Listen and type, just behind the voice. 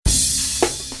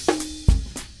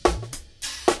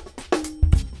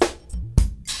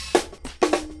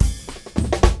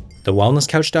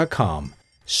TheWellnessCouch.com,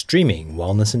 streaming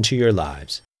wellness into your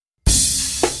lives.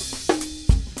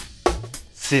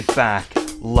 Sit back,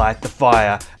 light the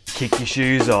fire, kick your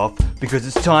shoes off, because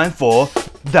it's time for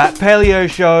That Paleo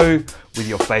Show with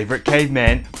your favourite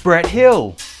caveman, Brett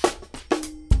Hill.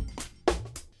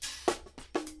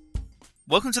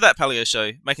 Welcome to That Paleo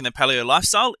Show, making the paleo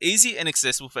lifestyle easy and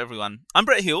accessible for everyone. I'm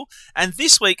Brett Hill, and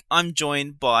this week I'm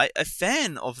joined by a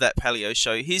fan of That Paleo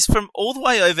Show. He's from all the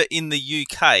way over in the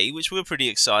UK, which we're pretty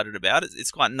excited about.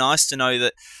 It's quite nice to know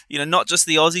that, not just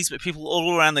the Aussies, but people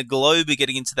all around the globe are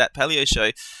getting into That Paleo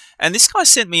Show. And this guy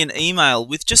sent me an email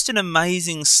with just an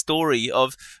amazing story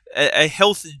of a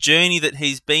health journey that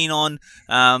he's been on,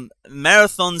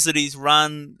 marathons that he's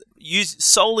run,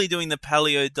 solely doing the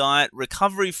paleo diet,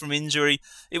 recovery from injury.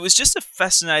 It was just a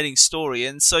fascinating story.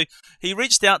 And so he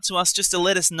reached out to us just to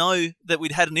let us know that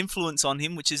we'd had an influence on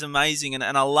him, which is amazing. And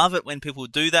I love it when people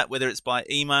do that, whether it's by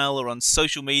email or on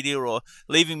social media or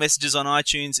leaving messages on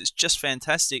iTunes. It's just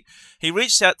fantastic. He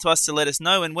reached out to us to let us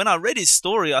know. And when I read his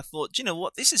story, I thought, you know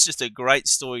what, this is just a great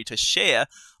story to share.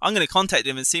 I'm going to contact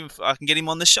him and see if I can get him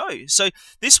on the show. So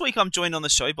this week I'm joined on the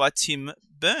show by Tim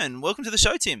Byrne. Welcome to the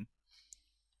show, Tim.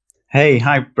 Hey,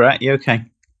 hi Brett, you okay?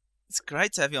 It's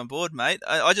great to have you on board, mate.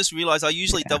 I just realised I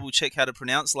usually double check how to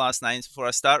pronounce last names before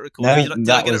I start recording. No, Did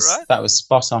I get it right? That was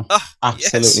spot on. Oh,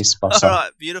 absolutely yes. Spot on. All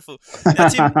right, beautiful. Now,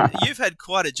 Tim, you've had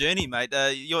quite a journey, mate.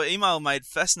 Your email made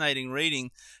fascinating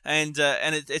reading, and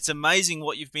it's amazing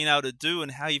what you've been able to do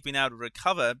and how you've been able to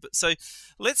recover. But so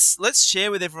let's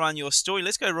share with everyone your story.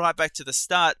 Let's go right back to the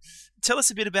start. Tell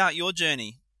us a bit about your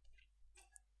journey.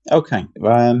 Okay.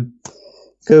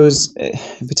 Goes,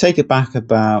 if we take it back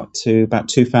about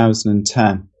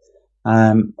 2010,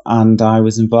 and I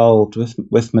was involved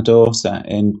with my daughter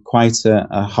in quite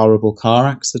a horrible car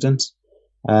accident.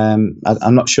 I'm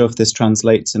not sure if this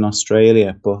translates in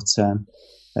Australia, but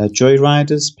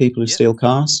joyriders, people who steal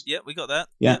cars. Yeah, we got that.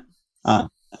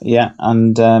 Yeah.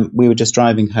 And we were just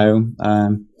driving home,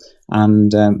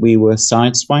 and we were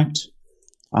sideswiped,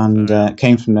 and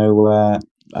came from nowhere.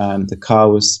 The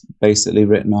car was basically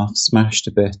written off, smashed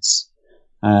to bits,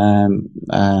 and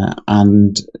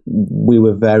we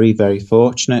were very, very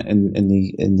fortunate in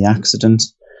the accident.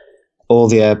 All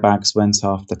the airbags went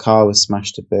off. The car was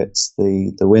smashed to bits.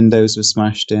 The windows were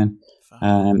smashed in.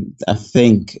 I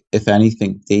think, if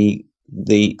anything,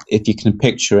 if you can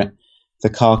picture it, the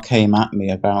car came at me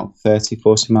about 30,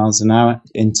 40 miles an hour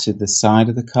into the side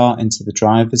of the car, into the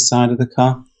driver's side of the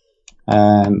car,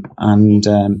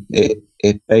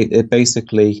 It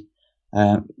basically,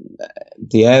 the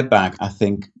airbag, I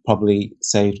think, probably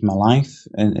saved my life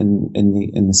in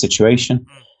the situation.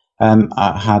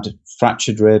 I had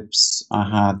fractured ribs.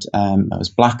 I was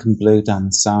black and blue down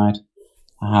the side.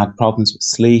 I had problems with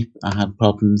sleep. I had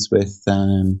problems with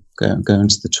going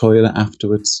to the toilet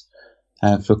afterwards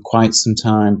for quite some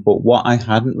time. But what I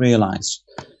hadn't realised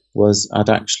was I'd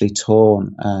actually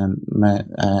torn my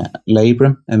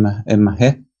labrum in my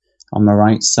hip on my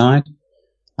right side.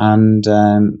 And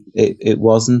it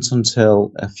wasn't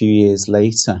until a few years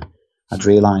later I'd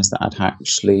realised that I'd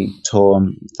actually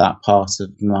torn that part of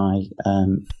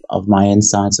my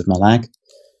insides of my leg.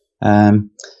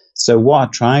 So what I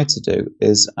tried to do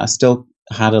is I still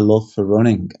had a love for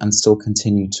running and still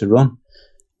continued to run,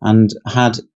 and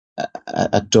had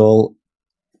a dull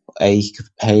ache of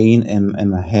pain in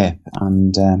my hip,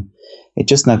 and it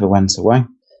just never went away.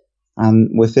 And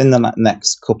within the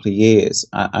next couple of years,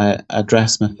 I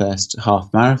addressed my first half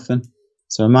marathon.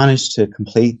 So I managed to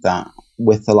complete that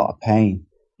with a lot of pain.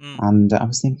 And I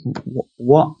was thinking,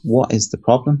 what is the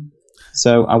problem?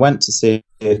 So I went to see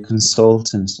a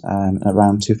consultant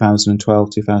around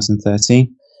 2012,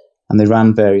 2013, and they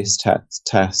ran various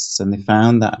tests, and they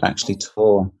found that I'd actually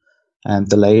torn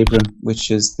the labrum, which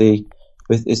is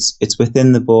it's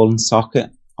within the ball and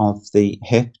socket of the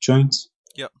hip joint.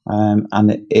 Yep.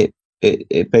 And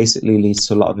it basically leads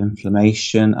to a lot of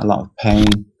inflammation, a lot of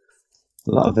pain,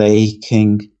 a lot of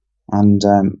aching. And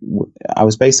I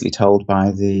was basically told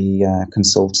by the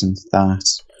consultant that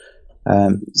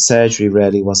surgery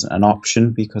really wasn't an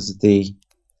option because of the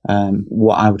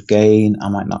what I would gain,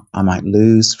 I might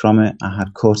lose from it. I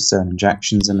had cortisone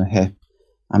injections in the hip,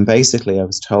 and basically I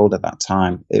was told at that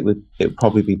time it would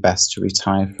probably be best to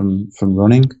retire from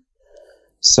running.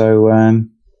 So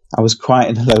I was quite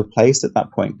in a low place at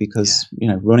that point because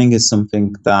running is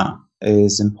something that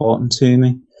is important to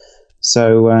me.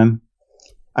 So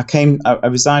I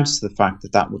resigned to the fact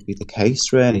that would be the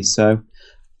case, really. So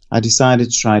I decided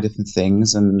to try different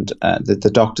things, and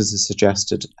the doctors have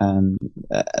suggested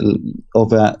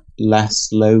other less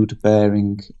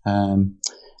load-bearing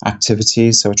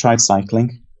activities. So I tried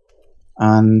cycling,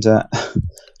 And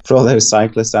for all those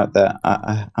cyclists out there,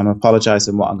 I'm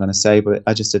apologising what I'm going to say, but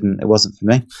I just didn't. It wasn't for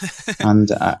me, and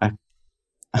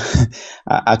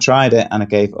I tried it and I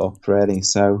gave it up really.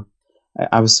 So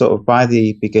I was sort of by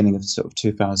the beginning of sort of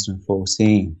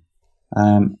 2014.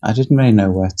 I didn't really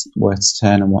know where to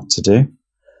turn and what to do.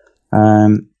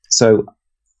 So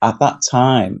at that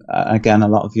time, again, a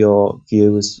lot of your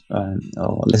viewers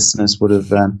or listeners would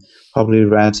have probably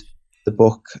read the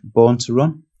book Born to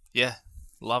Run. Yeah,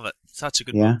 love it. Such a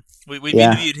good Yeah. book.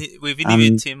 We've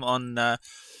interviewed Tim on the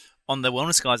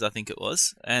Wellness Guys, I think it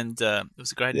was, and it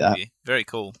was a great interview. Very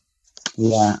cool.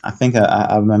 Yeah, I think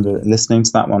I remember listening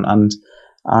to that one, and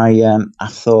I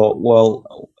thought,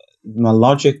 well, my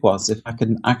logic was if I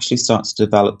could actually start to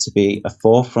develop to be a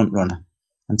forefront runner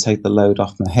and take the load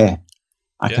off my hip,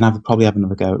 I can probably have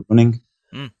another go at running.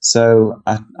 So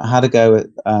I had a go at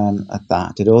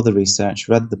that. Did all the research,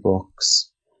 read the books.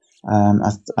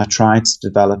 I tried to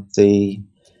develop a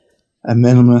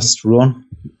minimalist run,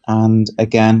 and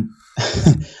again,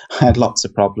 I had lots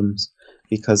of problems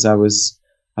because I was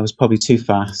probably too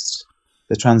fast.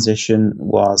 The transition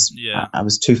was I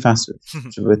was too fast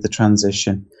with the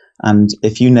transition, and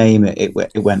if you name it,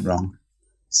 it went wrong.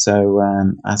 So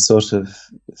I sort of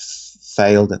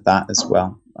failed at that as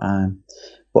well.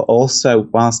 But also,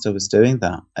 whilst I was doing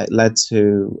that, it led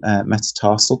to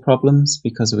metatarsal problems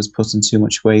because I was putting too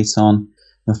much weight on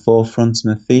the forefront of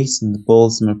my feet, and the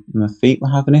balls of my feet were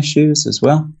having issues as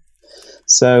well.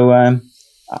 So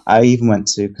I even went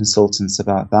to consultants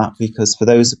about that, because for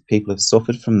those people who have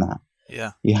suffered from that,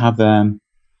 you have a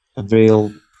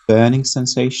real burning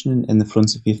sensation in the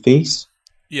front of your feet.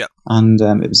 Yeah. And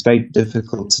it was very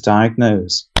difficult to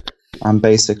diagnose. And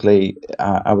basically,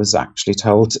 I was actually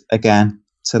told again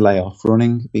to lay off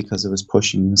running because I was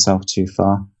pushing myself too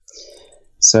far.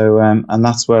 So, and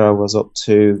that's where I was up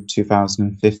to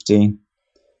 2015.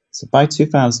 So by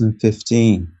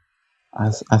 2015,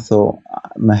 I thought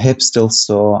my hip's still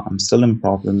sore, I'm still in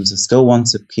problems, I still want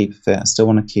to keep fit, I still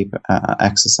want to keep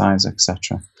exercise,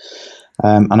 etc.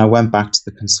 And I went back to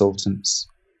the consultants,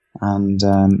 and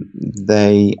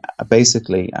they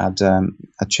basically had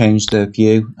changed their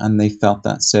view, and they felt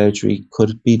that surgery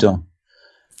could be done.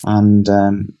 And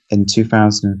in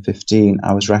 2015,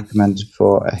 I was recommended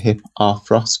for a hip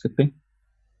arthroscopy.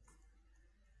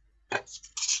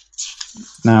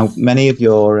 Now, many of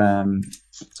your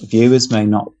viewers may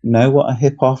not know what a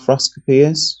hip arthroscopy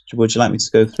is. Would you like me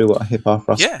to go through what a hip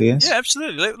arthroscopy is? Yeah,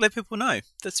 absolutely. Let people know.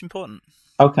 That's important.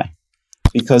 Okay.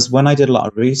 Because when I did a lot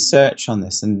of research on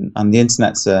this, and the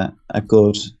internet's a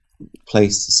good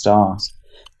place to start,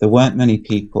 there weren't many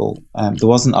people, there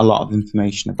wasn't a lot of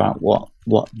information about what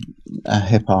a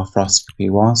hip arthroscopy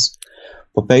was.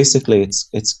 But basically, it's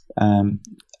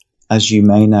as you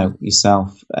may know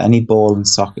yourself, any ball and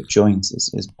socket joint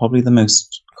is probably the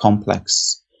most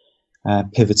complex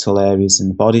pivotal areas in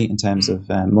the body in terms of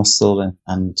muscle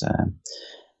and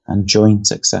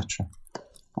joints, etc.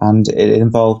 And it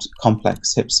involved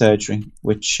complex hip surgery,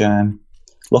 which,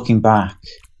 looking back,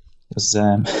 was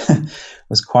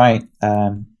quite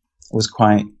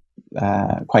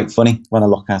funny when I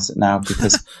look at it now,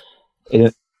 because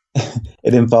it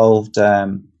involved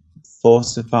 4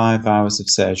 to 5 hours of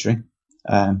surgery.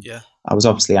 I was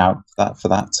obviously out for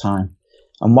that time,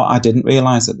 and what I didn't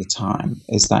realise at the time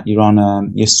is that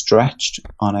you're stretched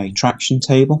on a traction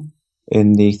table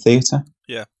in the theatre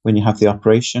when you have the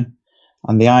operation.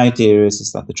 And the idea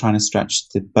is that they're trying to stretch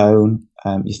the bone,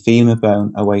 your femur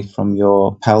bone, away from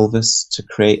your pelvis to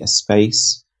create a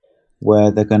space where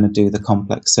they're going to do the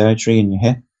complex surgery in your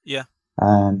hip. Yeah.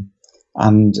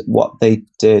 And what they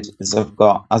did is I've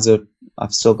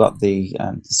still got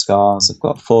the scars. I've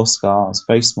got 4 scars,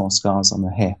 very small scars on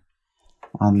the hip,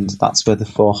 and that's where the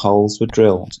 4 holes were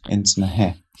drilled into my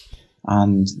hip.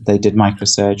 And they did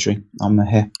microsurgery on my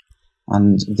hip,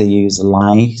 and they use a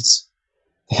lathe.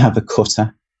 They have a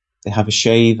cutter, they have a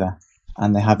shaver,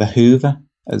 and they have a hoover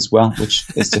as well, which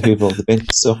is to hoover all the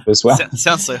bits up as well.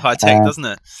 Sounds so high tech, doesn't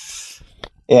it?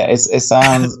 Yeah, it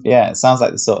sounds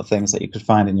like the sort of things that you could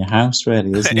find in your house,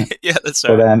 really, isn't it? Yeah, that's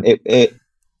right.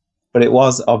 But it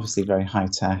was obviously very high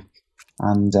tech,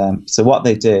 and so what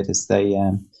they did is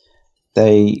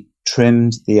they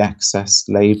trimmed the excess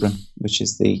labrum, which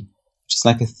is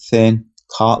like a thin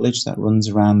cartilage that runs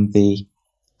around the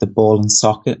ball and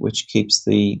socket, which keeps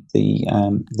the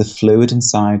fluid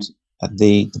inside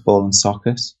the ball and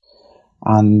socket,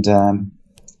 and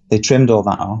they trimmed all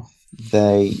that off.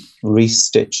 They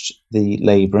restitched the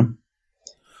labrum.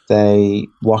 They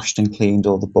washed and cleaned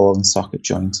all the ball and socket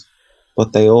joints,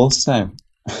 but they also,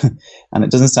 and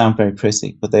it doesn't sound very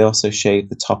pretty, but they also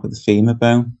shaved the top of the femur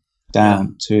bone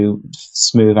down to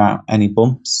smooth out any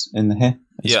bumps in the hip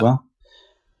as well.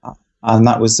 And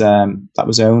that was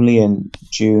only in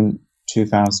June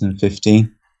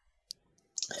 2015.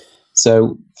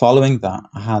 So following that,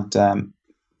 I had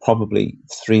probably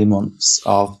 3 months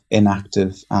of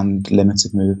inactive and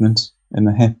limited movement in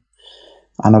my hip,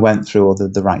 and I went through all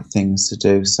the right things to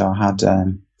do. So I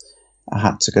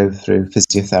had to go through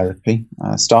physiotherapy.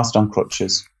 I started on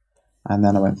crutches, and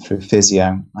then I went through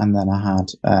physio, and then I had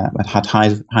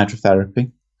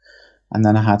hydrotherapy, and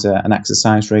then I had an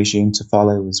exercise regime to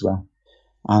follow as well.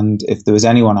 And if there was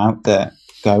anyone out there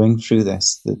going through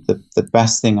this, the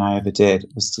best thing I ever did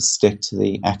was to stick to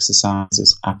the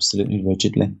exercises absolutely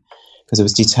rigidly, because I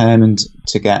was determined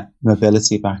to get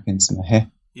mobility back into my hip.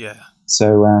 Yeah.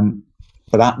 So,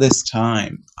 but at this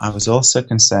time, I was also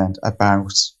concerned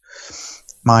about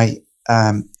my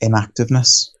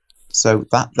inactiveness. So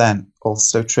that then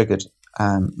also triggered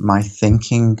my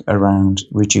thinking around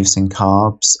reducing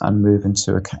carbs and moving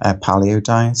to a paleo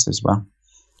diet as well.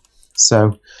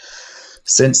 So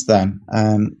since then,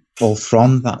 or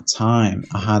from that time,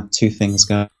 I had 2 things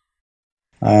going.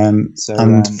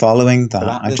 Following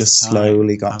that, I just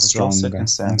slowly got stronger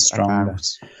and stronger.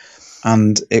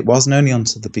 And it wasn't only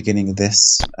until the beginning of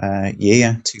this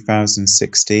year,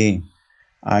 2016,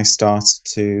 I started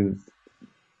to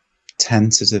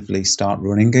tentatively start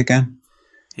running again.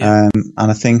 Yeah. And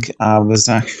I think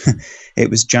it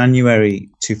was January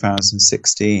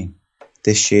 2016,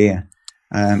 this year.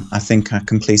 I think I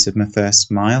completed my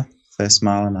first mile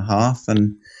and a half,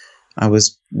 and I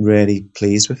was really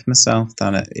pleased with myself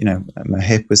that my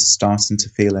hip was starting to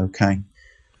feel okay.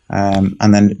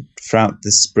 And then throughout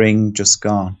the spring just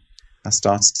gone, I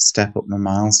started to step up my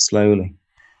miles slowly.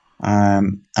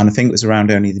 And I think it was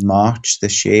around only March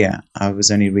this year, I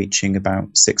was only reaching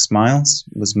about 6 miles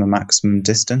was my maximum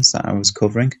distance that I was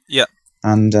covering. Yeah.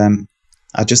 And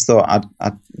I just thought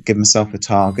I'd give myself a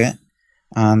target.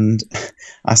 And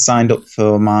I signed up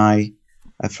for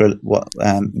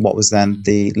what was then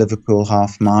the Liverpool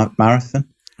half marathon.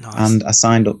 Nice. And I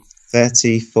signed up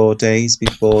 34 days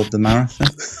before the marathon,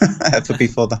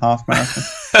 before the half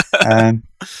marathon,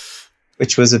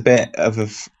 which was it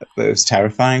was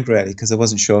terrifying really, because I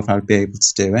wasn't sure if I would be able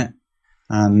to do it.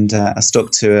 And I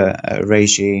stuck to a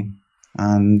regime,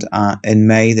 and in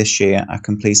May this year I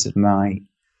completed my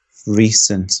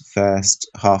recent first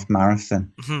half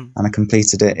marathon, and I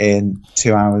completed it in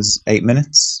 2 hours 8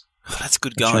 minutes. Oh, that's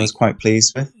good which going. I was quite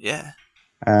pleased with. Yeah.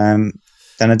 Then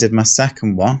I did my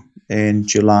second one in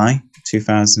July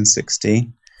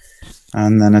 2016,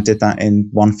 and then I did that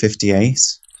in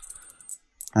 1:58.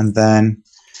 And then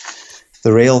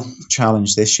the real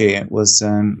challenge this year was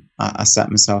I set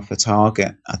myself a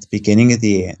target at the beginning of the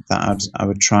year that I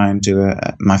would try and do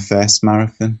my first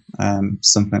marathon,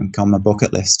 something on my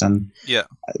bucket list. And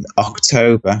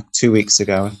October, 2 weeks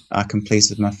ago, I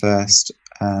completed my first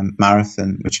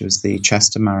marathon, which was the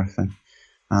Chester Marathon.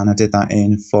 And I did that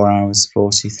in 4 hours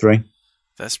 43.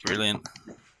 That's brilliant.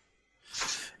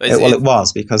 It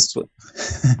was, because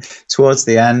towards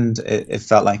the end, it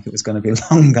felt like it was going to be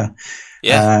longer.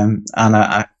 Yeah. And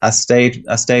I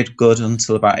stayed good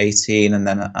until about 18, and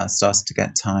then I started to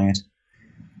get tired.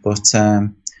 But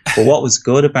what was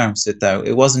good about it, though,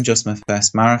 it wasn't just my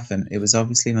first marathon. It was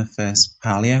obviously my first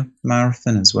paleo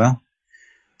marathon as well.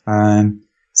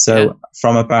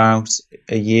 From about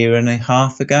a year and a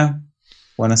half ago,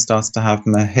 when I started to have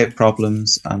my hip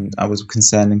problems and I was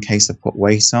concerned in case I put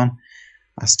weight on,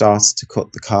 I started to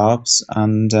cut the carbs,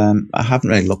 and I haven't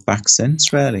really looked back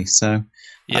since, really. So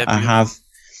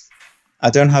I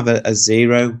don't have a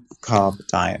zero carb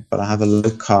diet, but I have a low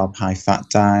carb, high fat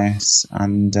diet,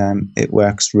 and it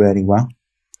works really well.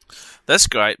 That's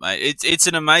great, mate. It's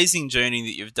an amazing journey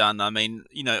that you've done. I mean,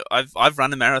 I've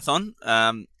run a marathon.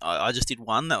 I just did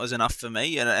one. That was enough for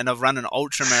me. And I've run an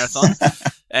ultra marathon,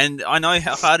 and I know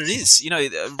how hard it is.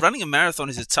 Running a marathon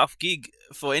is a tough gig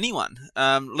for anyone,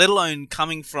 let alone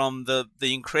coming from the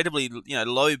incredibly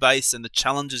low base and the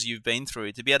challenges you've been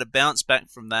through. To be able to bounce back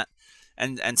from that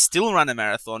and still run a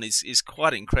marathon is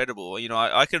quite incredible.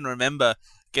 I can remember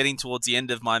getting towards the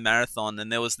end of my marathon, and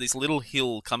there was this little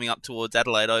hill coming up towards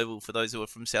Adelaide Oval, for those who are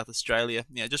from South Australia,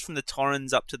 just from the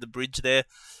Torrens up to the bridge there,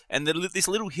 and this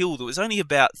little hill that was only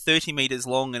about 30 metres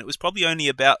long, and it was probably only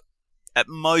about at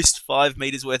most 5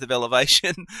 meters worth of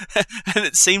elevation, and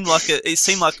it seemed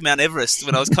like Mount Everest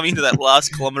when I was coming to that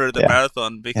last kilometre of the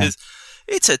marathon, because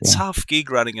it's a tough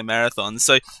gig running a marathon.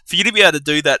 So for you to be able to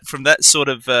do that from that sort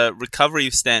of recovery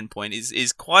standpoint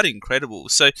is quite incredible.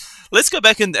 So let's go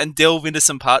back and delve into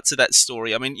some parts of that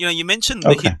story. I mean, you mentioned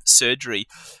the hip surgery,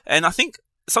 and I think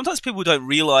sometimes people don't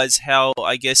realise how,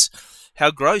 I guess, how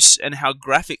gross and how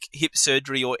graphic hip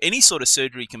surgery or any sort of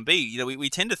surgery can be. You know, we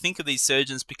tend to think of these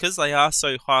surgeons, because they are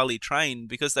so highly trained,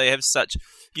 because they have such,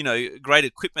 you know, great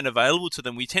equipment available to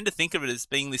them, we tend to think of it as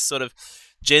being this sort of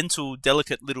gentle,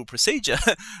 delicate little procedure.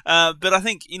 But I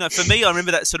think, you know, for me, I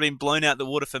remember that sort of being blown out the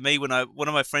water for me when one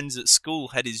of my friends at school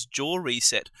had his jaw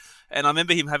reset. And I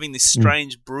remember him having this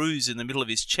strange bruise in the middle of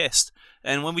his chest.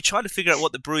 And when we tried to figure out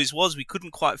what the bruise was, we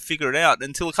couldn't quite figure it out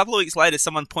until a couple of weeks later,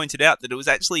 someone pointed out that it was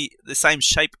actually the same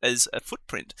shape as a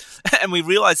footprint. And we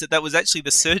realized that was actually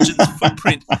the surgeon's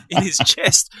footprint in his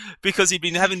chest, because he'd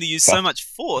been having to use so much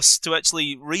force to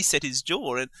actually reset his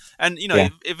jaw. And you know,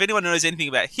 if anyone knows anything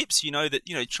about hips, you know that,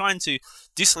 you know, trying to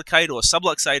dislocate or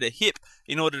subluxate a hip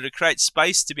in order to create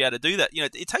space to be able to do that, you know,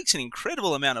 it takes an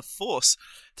incredible amount of force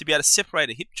to be able to separate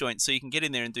a hip joint so you can get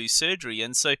in there and do surgery.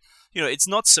 And so, you know, it's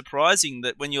not surprising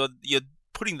that when you're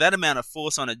putting that amount of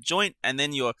force on a joint, and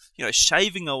then you're, you know,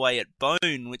 shaving away at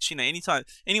bone, which, you know,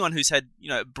 anyone who's had, you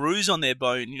know, a bruise on their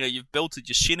bone, you know, you've belted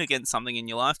your shin against something in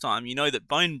your lifetime, you know that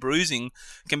bone bruising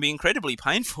can be incredibly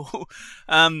painful,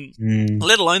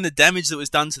 let alone the damage that was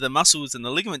done to the muscles and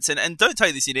the ligaments. And don't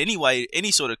take this in any way,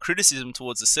 any sort of criticism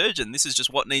towards the surgeon. This is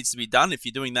just what needs to be done if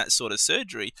you're doing that sort of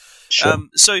surgery. Sure.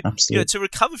 So, Absolutely. you know, to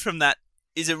recover from that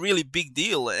is a really big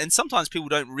deal. And sometimes people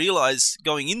don't realize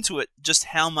going into it just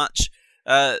how much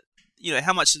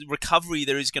how much recovery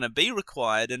there is going to be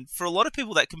required. And for a lot of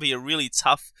people, that can be a really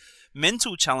tough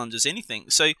mental challenge as anything.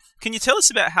 So can you tell us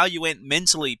about how you went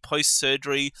mentally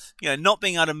post-surgery, you know, not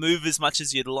being able to move as much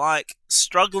as you'd like,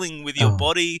 struggling with your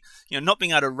body, you know, not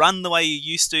being able to run the way you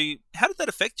used to? How did that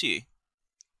affect you?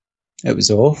 It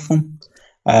was awful.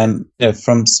 You know,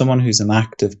 from someone who's an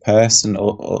active person,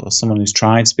 or someone who's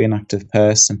tried to be an active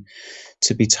person,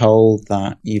 to be told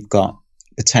that you've got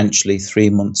potentially 3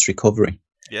 months recovery.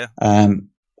 Yeah.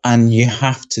 And you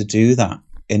have to do that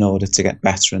in order to get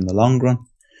better in the long run.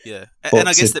 Yeah. But and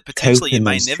I guess that potentially you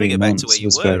may never get back to where you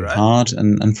was were, very right? hard.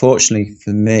 And unfortunately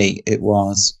for me, it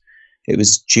was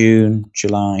June,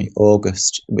 July,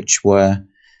 August, which were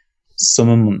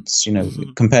summer months, you know,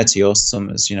 compared to your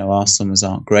summers. You know, our summers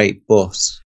aren't great, but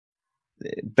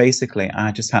basically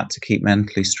I just had to keep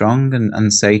mentally strong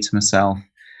and say to myself,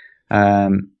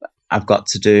 I've got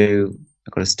to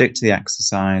stick to the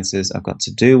exercises. I've got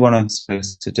to do what I'm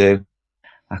supposed to do.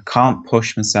 I can't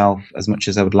push myself as much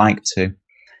as I would like to.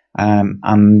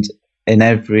 And in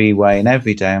every way, and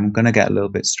every day, I'm going to get a little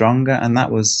bit stronger. And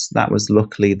that was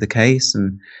luckily the case.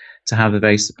 And to have a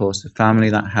very supportive family,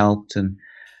 that helped. And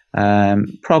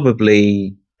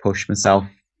probably pushed myself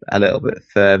a little bit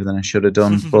further than I should have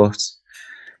done. But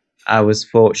I was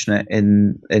fortunate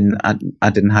in I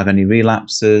didn't have any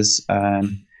relapses.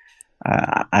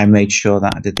 I made sure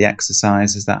that I did the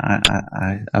exercises that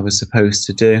I was supposed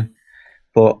to do.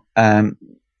 But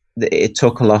it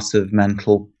took a lot of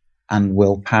mental and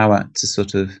willpower to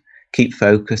sort of keep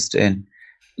focused in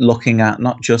looking at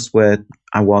not just where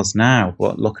I was now,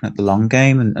 but looking at the long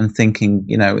game and thinking,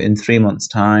 you know, in 3 months'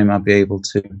 time, I'll be able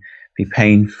to be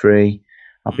pain-free.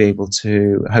 I'll be able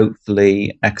to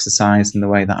hopefully exercise in the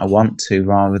way that I want to,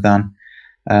 rather than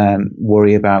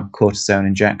worry about cortisone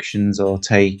injections or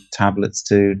take tablets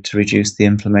to reduce the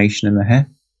inflammation in the hip.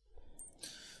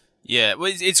 Yeah,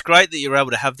 well, it's great that you're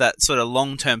able to have that sort of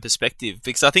long-term perspective,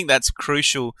 because I think that's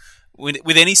crucial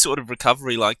with any sort of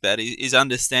recovery like that, is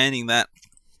understanding that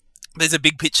there's a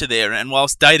big picture there. And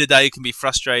whilst day-to-day can be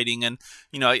frustrating, and,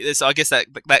 you know, I guess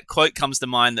that quote comes to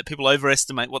mind, that people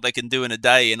overestimate what they can do in a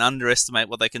day and underestimate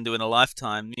what they can do in a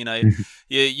lifetime. You know,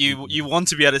 you want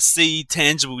to be able to see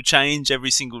tangible change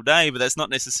every single day, but that's not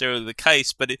necessarily the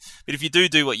case. But if you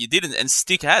do what you did and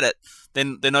stick at it,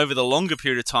 then over the longer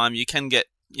period of time, you can get,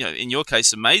 you know, in your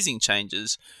case, amazing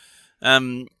changes.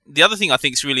 The other thing I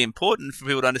think is really important for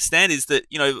people to understand is that,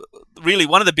 you know, really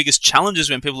one of the biggest challenges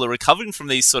when people are recovering from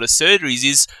these sort of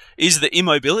surgeries is the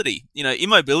immobility. You know,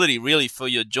 immobility really for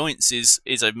your joints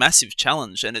is a massive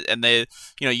challenge, and they're,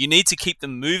 you know, you need to keep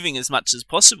them moving as much as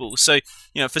possible. So,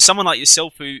 you know, for someone like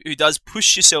yourself who does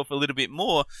push yourself a little bit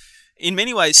more, in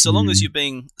many ways, so long as you're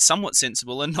being somewhat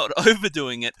sensible and not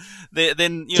overdoing it,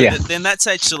 then that's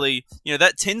actually, you know,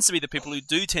 that tends to be the people who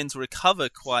do tend to recover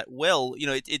quite well. You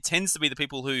know, it tends to be the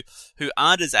people who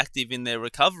aren't as active in their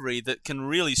recovery that can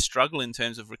really struggle in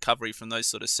terms of recovery from those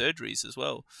sort of surgeries as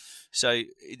well. So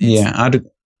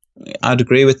I'd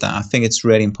agree with that. I think it's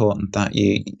really important that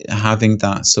you having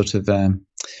that sort of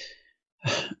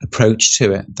approach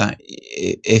to it. That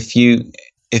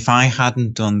if I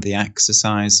hadn't done the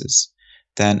exercises,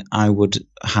 then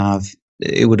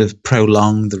it would have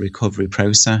prolonged the recovery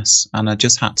process, and I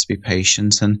just had to be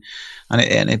patient, and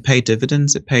it paid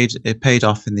dividends. It paid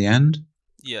off in the end.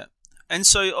 Yeah. And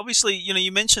so, obviously,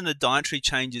 you mentioned the dietary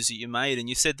changes that you made, and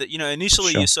you said that,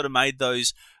 initially Sure. you sort of made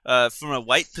those from a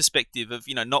weight perspective of,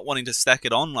 not wanting to stack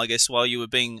it on, I guess, while you were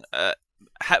being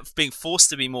forced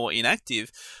to be more inactive.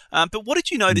 But what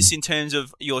did you notice in terms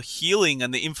of your healing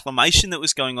and the inflammation that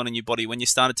was going on in your body when you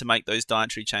started to make those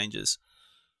dietary changes?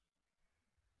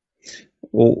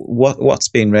 Well, what's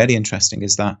been really interesting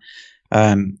is that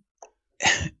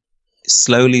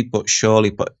slowly but surely,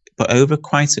 but over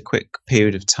quite a quick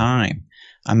period of time,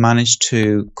 I managed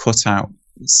to cut out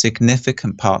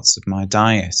significant parts of my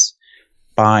diet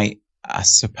by, I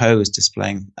suppose,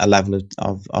 displaying a level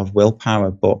of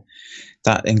willpower. But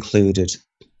that included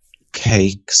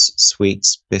cakes,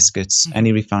 sweets, biscuits,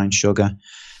 any refined sugar,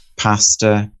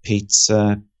 pasta,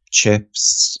 pizza,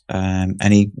 chips,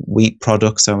 any wheat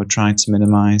products I would try to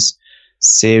minimize,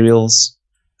 cereals.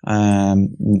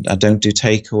 I don't do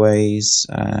takeaways.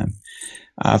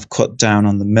 I've cut down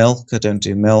on the milk. I don't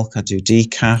do milk. I do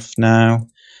decaf now.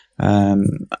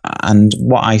 And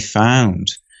what I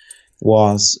found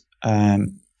was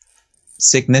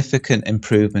significant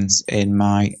improvements in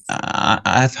my.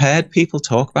 I've heard people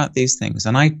talk about these things,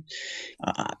 and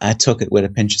I took it with a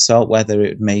pinch of salt whether it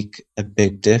would make a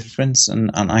big difference.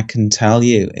 And I can tell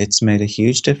you, it's made a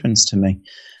huge difference to me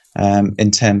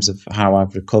in terms of how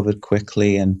I've recovered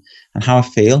quickly and how I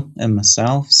feel in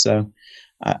myself. So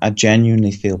I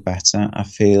genuinely feel better. I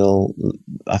feel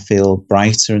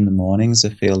brighter in the mornings. I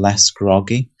feel less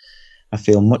groggy. I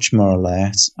feel much more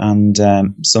alert. And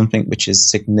something which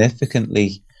is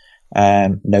significantly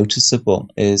noticeable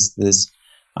is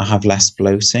I have less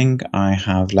bloating. I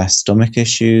have less stomach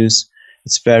issues.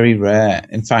 It's very rare.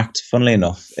 In fact, funnily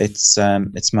enough, it's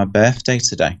my birthday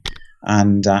today,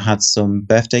 and I had some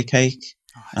birthday cake.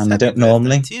 And I don't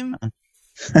normally. Tim.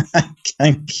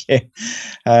 Thank you.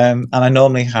 And I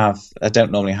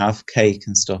don't normally have cake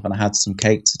and stuff, and I had some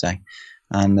cake today.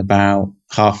 And about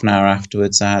half an hour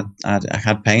afterwards, I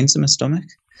had pains in my stomach.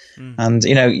 And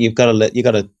you've got to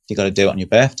do it on your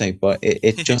birthday, but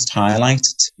it just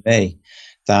highlighted to me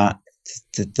that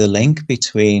the link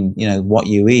between what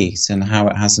you eat and how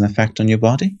it has an effect on your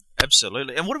body.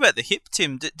 Absolutely. And what about the hip,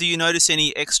 Tim? Do you notice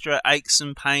any extra aches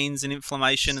and pains and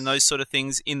inflammation and those sort of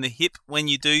things in the hip when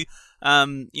you do,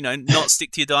 not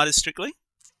stick to your diet as strictly?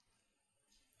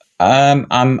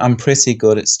 I'm pretty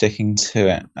good at sticking to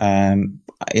it.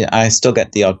 I still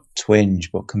get the odd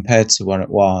twinge, but compared to what it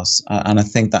was, and I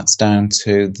think that's down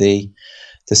to the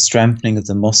strengthening of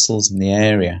the muscles in the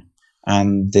area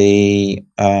and the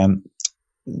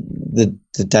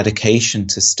dedication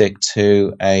to stick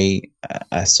to a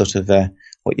sort of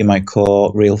what you might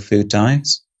call real food diet.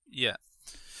 Yeah.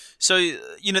 So,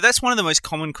 that's one of the most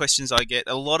common questions I get.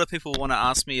 A lot of people want to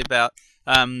ask me about,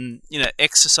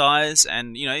 exercise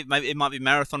and, maybe it might be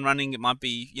marathon running, it might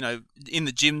be, in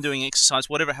the gym doing exercise,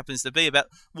 whatever it happens to be, about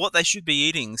what they should be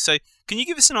eating. So can you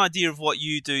give us an idea of what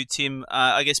you do, Tim,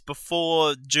 I guess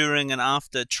before, during and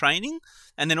after training,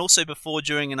 and then also before,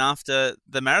 during and after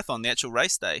the marathon, the actual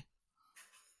race day?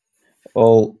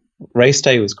 Well, race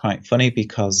day was quite funny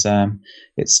because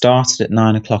it started at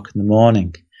 9 o'clock in the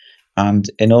morning. And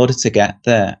in order to get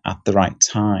there at the right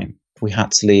time, we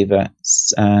had to leave at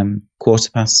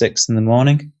 6:15 in the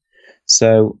morning.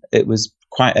 So it was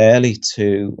quite early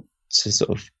to sort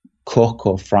of cook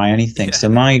or fry anything. Yeah. So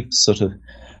my sort of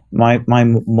my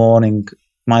morning,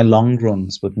 my long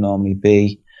runs would normally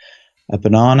be a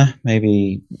banana,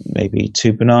 maybe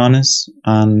 2 bananas,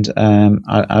 and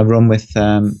I run with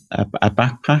a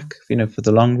backpack, for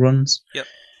the long runs. Yep.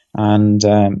 And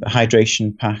a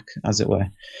hydration pack, as it were.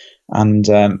 And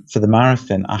for the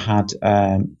marathon, I had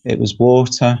it was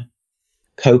water,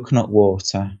 coconut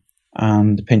water,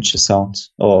 and a pinch of salt,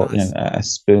 or nice. A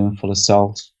spoonful of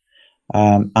salt.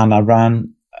 And I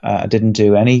ran. I didn't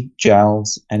do any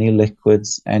gels, any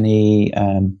liquids, any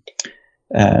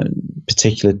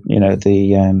particular,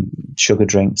 the sugar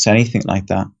drinks, anything like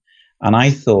that. And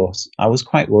I was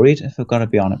quite worried, if I've got to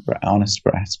be honest,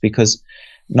 Brett, because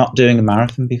not doing a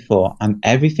marathon before, and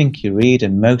everything you read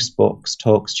in most books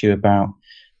talks to you about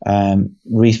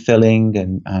refilling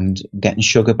and getting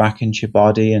sugar back into your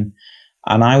body, and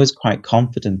I was quite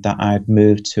confident that I'd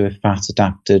moved to a fat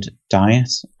adapted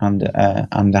diet, and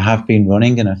I have been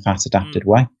running in a fat adapted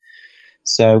way.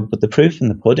 So, but the proof in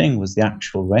the pudding was the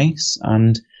actual race,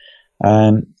 and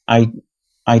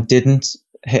I didn't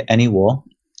hit any wall.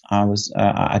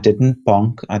 I didn't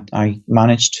bonk. I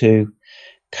managed to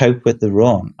cope with the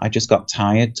run. I just got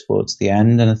tired towards the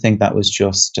end, and I think that was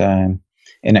just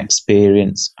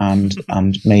inexperience and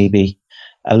maybe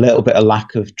a little bit of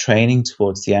lack of training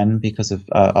towards the end because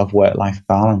of work-life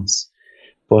balance.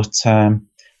 But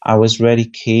I was really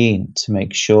keen to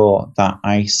make sure that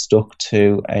I stuck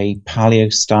to a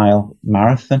paleo style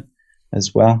marathon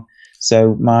as well.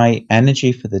 So my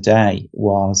energy for the day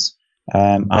was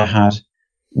I had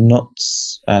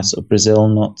nuts, sort of Brazil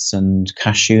nuts and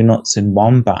cashew nuts in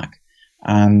one bag,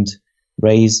 and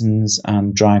raisins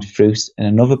and dried fruit in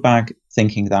another bag,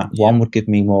 thinking that one would give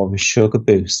me more of a sugar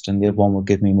boost and the other one would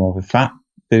give me more of a fat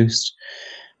boost.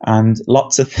 And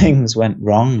lots of things went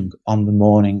wrong on the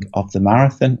morning of the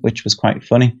marathon, which was quite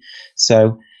funny.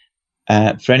 So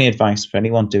for any advice for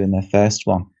anyone doing their first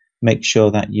one, make sure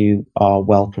that you are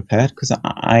well prepared, because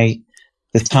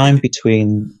the time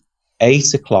between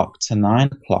 8 o'clock to 9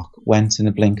 o'clock went in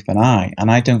a blink of an eye, and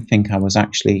I don't think I was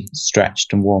actually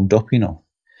stretched and warmed up enough.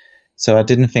 So I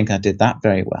didn't think I did that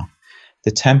very well.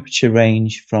 The temperature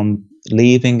range from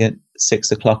leaving at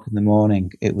 6 o'clock in the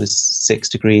morning, it was 6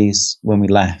 degrees when we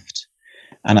left,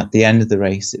 and at the end of the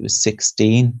race it was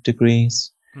 16 degrees.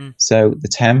 So the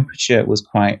temperature was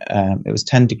quite, it was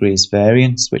 10 degrees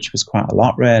variance, which was quite a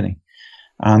lot really.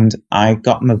 And I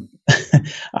got my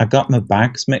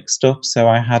bags mixed up. So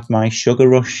I had my Sugar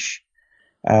Rush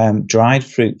dried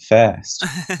fruit first,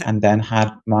 and then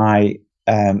had my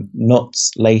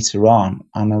nuts later on.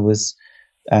 And I was,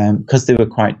 because they were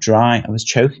quite dry, I was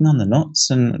choking on the nuts,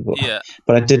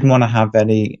 but I didn't want to have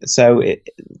any. So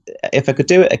if I could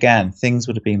do it again, things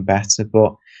would have been better.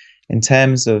 But in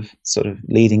terms of sort of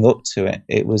leading up to it,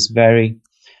 it was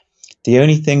the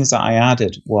only things that I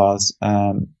added was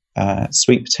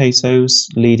sweet potatoes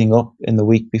leading up in the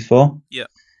week before. Yeah.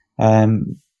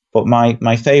 But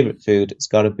my favorite food has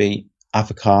got to be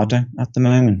avocado at the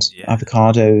moment. Yeah.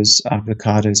 Avocados.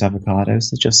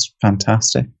 They're just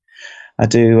fantastic. I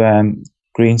do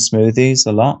green smoothies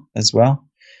a lot as well.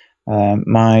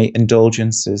 My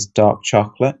indulgence is dark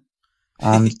chocolate.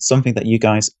 And something that you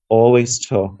guys always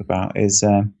talk about is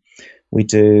we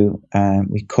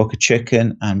cook a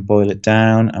chicken and boil it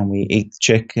down, and we eat the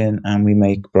chicken and we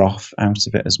make broth out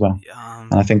of it as well.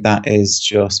 And I think that is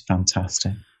just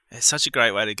fantastic. It's such a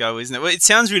great way to go, isn't it? Well, it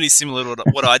sounds really similar to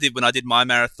what I did when I did my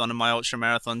marathon and my ultra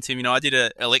marathon, Tim. You know, I did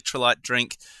an electrolyte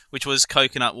drink, which was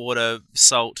coconut water,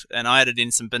 salt, and I added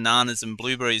in some bananas and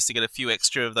blueberries to get a few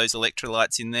extra of those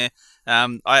electrolytes in there.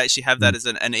 I actually have that as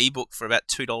an ebook for about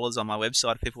 $2 on my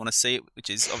website if people want to see it, which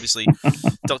is obviously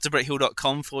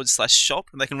drbretthill.com/shop,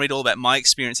 and they can read all about my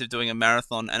experience of doing a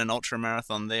marathon and an ultra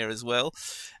marathon there as well.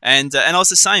 And I was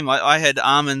the same. I had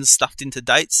almonds stuffed into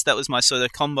dates. That was my sort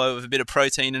of combo of a bit of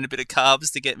protein and a bit of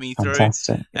carbs to get me through.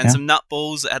 Fantastic. And some nut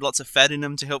balls that had lots of fat in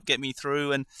them to help get me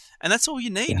through. And that's all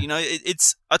you need. Yeah. You know,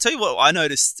 I'll tell you what I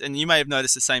noticed, and you may have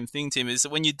noticed the same thing, Tim, is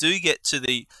that when you do get to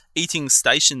the eating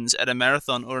stations at a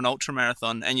marathon or an ultra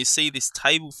marathon and you see this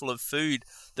table full of food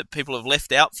that people have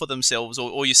left out for themselves,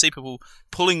 or you see people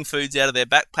pulling foods out of their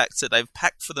backpacks that they've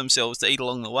packed for themselves to eat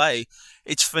along the way,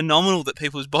 it's phenomenal that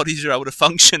people's bodies are able to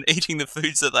function eating the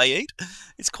foods that they eat.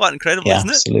 It's quite incredible, isn't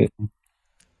it? Absolutely.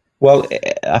 Well,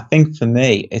 I think for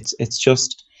me, it's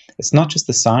not just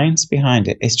the science behind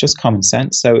it, it's just common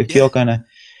sense. So if you're going to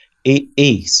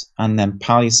eat and then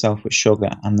pile yourself with sugar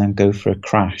and then go for a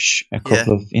crash a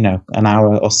couple of, an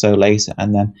hour or so later,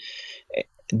 and then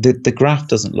the graph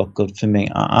doesn't look good for me.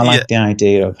 I like the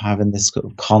idea of having this sort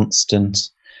of constant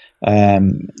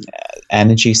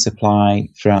energy supply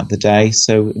throughout the day.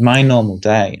 So my normal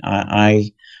day,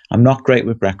 I'm not great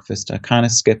with breakfast. I kind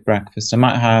of skip breakfast. I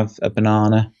might have a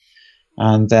banana,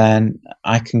 and then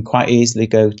I can quite easily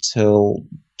go till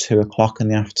 2 o'clock in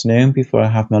the afternoon before I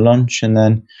have my lunch, and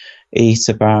then eat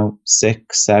about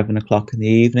 6, 7 o'clock in the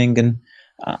evening. And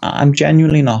I'm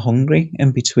genuinely not hungry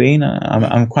in between.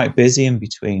 I'm quite busy in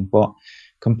between, but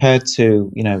compared to,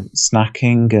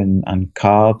 snacking and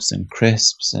carbs and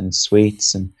crisps and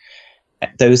sweets and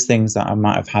those things that I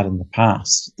might have had in the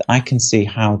past, I can see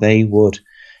how they would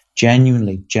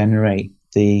genuinely generate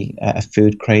a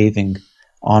food craving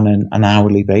on an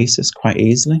hourly basis quite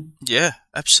easily. Yeah,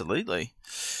 absolutely.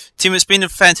 Tim, it's been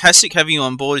fantastic having you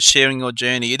on board and sharing your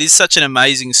journey. It is such an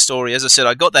amazing story. As I said,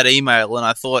 I got that email and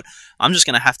I thought, I'm just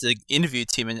going to have to interview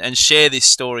Tim and share this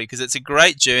story, because it's a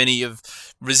great journey of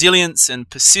resilience and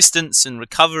persistence and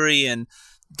recovery and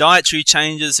dietary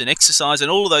changes and exercise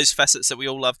and all of those facets that we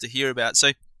all love to hear about.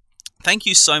 So thank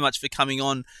you so much for coming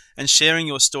on and sharing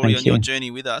your story on your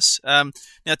journey with us. Now,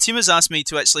 Tim has asked me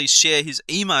to actually share his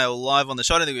email live on the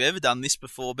show. I don't think we've ever done this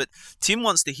before, but Tim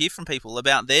wants to hear from people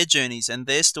about their journeys and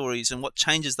their stories and what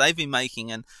changes they've been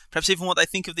making, and perhaps even what they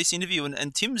think of this interview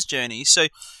and Tim's journey. So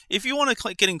if you want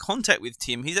to get in contact with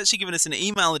Tim, he's actually given us an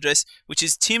email address, which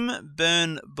is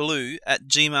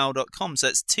timbyrneblue@gmail.com. So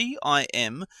that's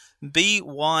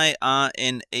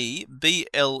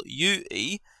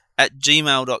TIMBYRNEBLUE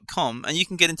wellnesscouch@gmail.com, and you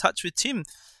can get in touch with Tim.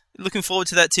 Looking forward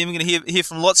to that, Tim. We're going to hear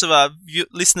from lots of our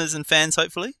listeners and fans,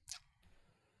 hopefully.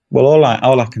 Well,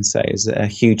 all I can say is a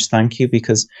huge thank you,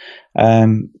 because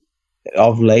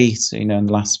of late, in the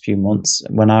last few months,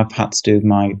 when I've had to do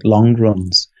my long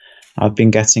runs, I've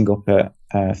been getting up at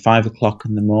 5 o'clock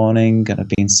in the morning, and I've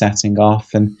been setting off,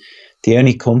 and the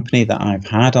only company that I've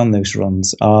had on those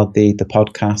runs are the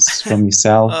podcasts from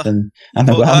yourself and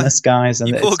the wellness guys.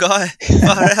 And you poor guy.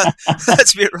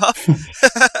 That's a bit rough.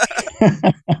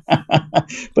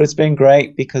 But it's been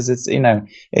great, because it's,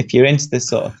 if you're into this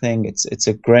sort of thing, it's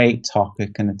a great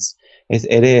topic, and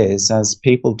it is, as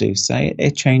people do say,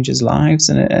 it changes lives,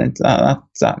 and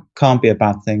that can't be a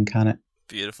bad thing, can it?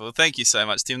 Beautiful. Thank you so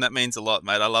much, Tim. That means a lot,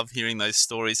 mate. I love hearing those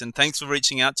stories, and thanks for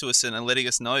reaching out to us and letting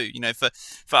us know.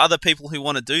 For other people who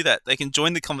want to do that, they can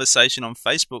join the conversation on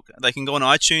Facebook. They can go on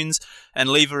iTunes and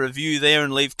leave a review there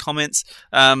and leave comments.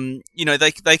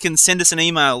 They can send us an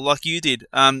email like you did.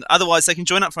 Otherwise, they can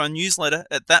join up for our newsletter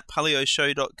at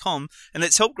thatpaleoshow.com, and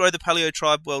let's help grow the paleo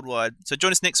tribe worldwide. So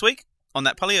join us next week on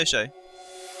That Paleo Show.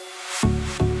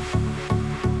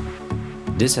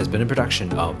 This has been a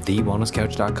production of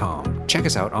TheWellnessCouch.com. Check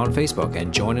us out on Facebook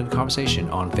and join in the conversation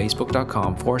on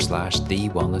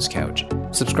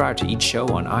Facebook.com/TheWellnessCouch. Subscribe to each show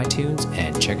on iTunes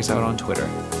and check us out on Twitter.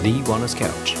 The Wellness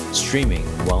Couch, streaming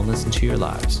wellness into your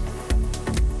lives.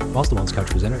 Whilst the Wellness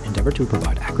Couch presenter endeavor to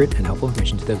provide accurate and helpful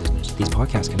information to their listeners, these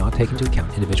podcasts cannot take into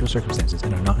account individual circumstances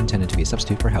and are not intended to be a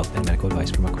substitute for health and medical advice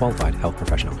from a qualified health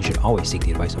professional. You should always seek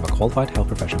the advice of a qualified health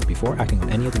professional before acting on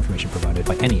any of the information provided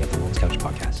by any of the Wellness Couch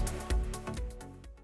podcasts.